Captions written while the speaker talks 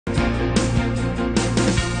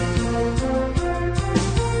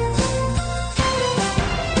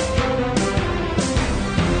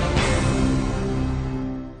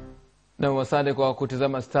Na asante kwa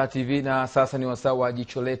kutazama Star TV, na sasa ni wasaa wa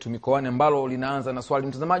jicho letu mikoani ambalo linaanza na swali.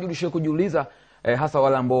 Mtazamaji, ulishawahi kujiuliza hasa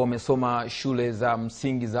wale ambao wamesoma shule za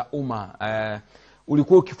msingi za umma,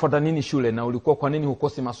 ulikuwa ukifuata nini shule na ulikuwa kwa nini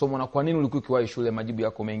hukosi masomo na kwa nini ulikuwa ukiwahi shule? Majibu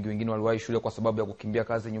yako mengi. Wengine waliwahi shule kwa sababu ya kukimbia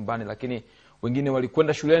kazi nyumbani, lakini wengine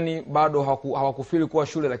walikwenda shuleni bado hawakufili kuwa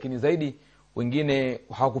shule, lakini zaidi wengine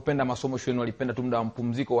hawakupenda masomo shuleni, walipenda tu muda wa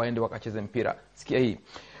mapumziko waende wakacheze mpira. Sikia hii.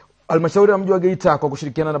 Halmashauri ya mji wa Geita kwa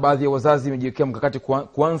kushirikiana na baadhi ya wazazi imejiwekea mkakati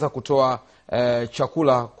kuanza kutoa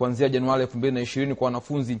chakula kuanzia Januari 2020 kwa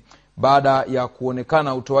wanafunzi, baada ya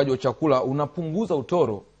kuonekana utoaji wa chakula unapunguza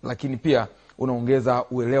utoro, lakini pia unaongeza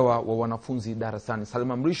uelewa wa wanafunzi darasani.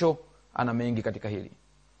 Salma Mrisho ana mengi katika hili.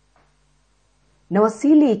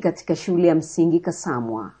 Nawasili katika shule ya msingi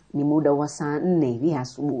Kasamwa ni muda wa saa 4 hivi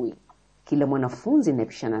asubuhi. Kila mwanafunzi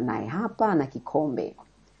anapishana naye hapa na kikombe.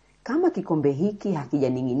 Kama kikombe hiki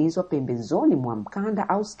hakijaning'inizwa pembezoni mwa mkanda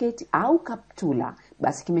au sketi au kaptula,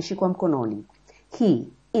 basi kimeshikwa mkononi. Hii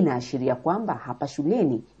inaashiria kwamba hapa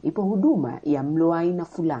shuleni ipo huduma ya mlo aina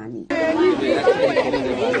fulani.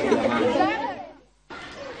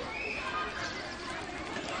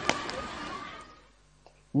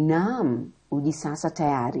 Naam, uji sasa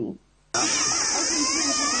tayari.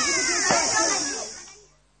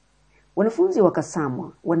 Wanafunzi wa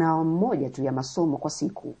Kasamwa wana awamu moja tu ya masomo kwa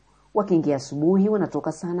siku. Wakiingia asubuhi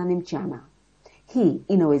wanatoka saa 8 mchana. Hii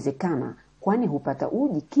inawezekana kwani hupata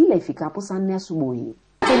uji kila ifikapo saa 4 asubuhi.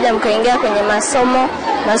 Kija mkaingia kwenye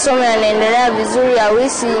masomo yanaendelea vizuri,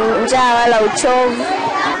 hauhisi njaa wala uchovu.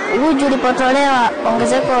 Uji ulipotolewa,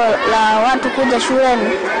 ongezeko la watu kuja shuleni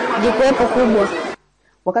lilikuwepo kubwa.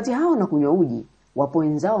 Wakati hao na kunywa uji, wapo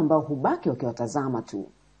wenzao ambao hubaki wakiwatazama tu.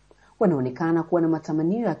 Wanaonekana kuwa na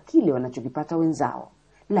matamanio ya kile wanachokipata wenzao,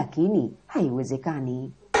 lakini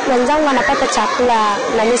haiwezekani. Wenzangu wanapata chakula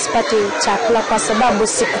na mimi sipati chakula kwa sababu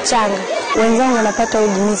sikuchanga. Wenzangu wanapata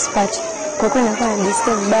uji, mimi sipati. Kwa kweli nakuwa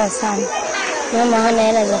najisikia vibaya sana. Mama hana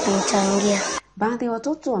hela za kumchangia. Baadhi ya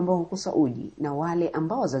watoto ambao hukosa uji na wale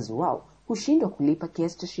ambao wazazi wao hushindwa kulipa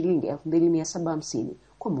kiasi cha shilingi 2750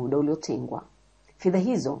 kwa muda uliotengwa. Fedha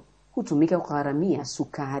hizo hutumika kugharamia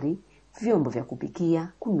sukari, vyombo vya kupikia,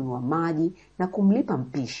 kununua maji na kumlipa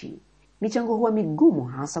mpishi. Michango huwa migumu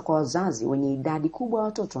hasa kwa wazazi wenye idadi kubwa ya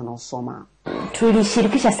watoto wanaosoma.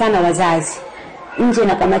 Tulishirikisha sana wazazi nje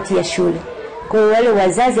na kamati ya shule. Kwa hiyo wale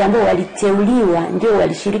wazazi ambao waliteuliwa ndio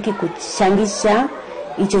walishiriki kuchangisha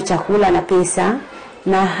hicho chakula na pesa,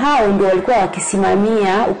 na hao ndio walikuwa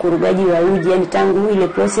wakisimamia ukurugaji wa uji, yani tangu ile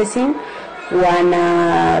processing,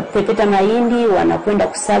 wanapepeta mahindi, wanakwenda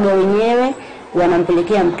kusaga wenyewe,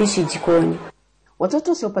 wanampelekea mpishi jikoni.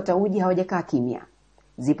 Watoto wasiopata uji hawajakaa kimya.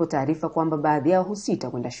 Zipo taarifa kwamba baadhi yao husita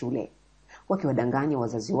kwenda shule, wakiwadanganya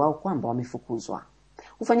wazazi wao kwamba wamefukuzwa.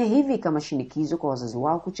 Hufanya hivi kama shinikizo kwa wazazi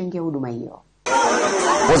wao kuchangia huduma hiyo.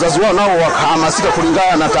 Wazazi wao nao wakahamasika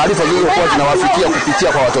kulingana na taarifa zilizokuwa zinawafikia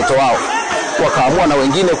kupitia kwa watoto wao, wakaamua na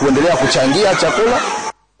wengine kuendelea kuchangia chakula.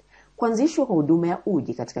 Kuanzishwa kwa huduma ya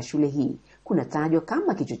uji katika shule hii kunatajwa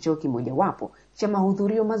kama kichocheo kimojawapo cha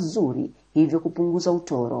mahudhurio mazuri, hivyo kupunguza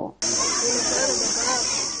utoro.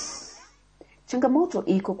 Changamoto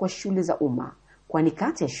iko kwa shule za umma, kwani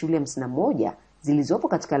kati ya shule 51 zilizopo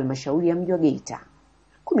katika halmashauri ya mji wa Geita,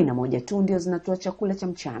 11 tu ndio zinatoa chakula cha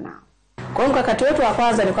mchana. Kwa hiyo mkakati wetu wa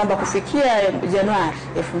kwanza ni kwamba kufikia Januari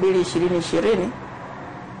 2020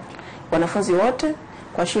 wanafunzi wote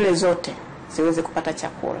kwa shule zote ziweze kupata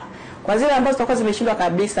chakula. Kwa zile ambazo zitakuwa zimeshindwa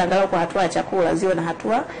kabisa angalau kwa hatua ya chakula, ziwe na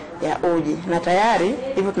hatua ya uji. Na tayari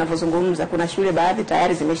hivyo tunavyozungumza kuna shule baadhi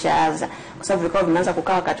tayari zimeshaanza, kwa sababu vikao vimeanza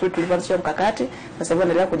kukaa wakati tulipoanzisha mkakati. Sasa hivi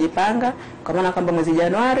wanaendelea kujipanga kwa maana kwamba mwezi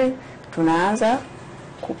Januari tunaanza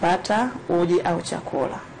kupata uji au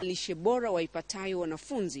chakula. Lishe bora waipatayo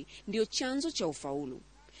wanafunzi ndio chanzo cha ufaulu.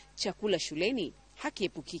 Chakula shuleni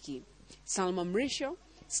hakiepukiki. Salma Mrisho,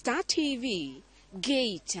 Star TV,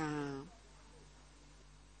 Geita.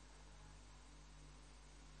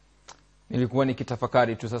 Nilikuwa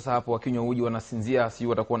nikitafakari tu sasa hapo, wakinywa uji wanasinzia, si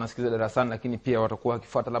watakuwa wanasikiza darasani, lakini pia watakuwa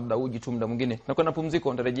wakifuata labda uji tu muda mwingine. Na kwa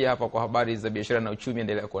pumziko, ndarejea hapa kwa habari za biashara na uchumi.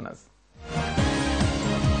 Endelea kuwa nasi.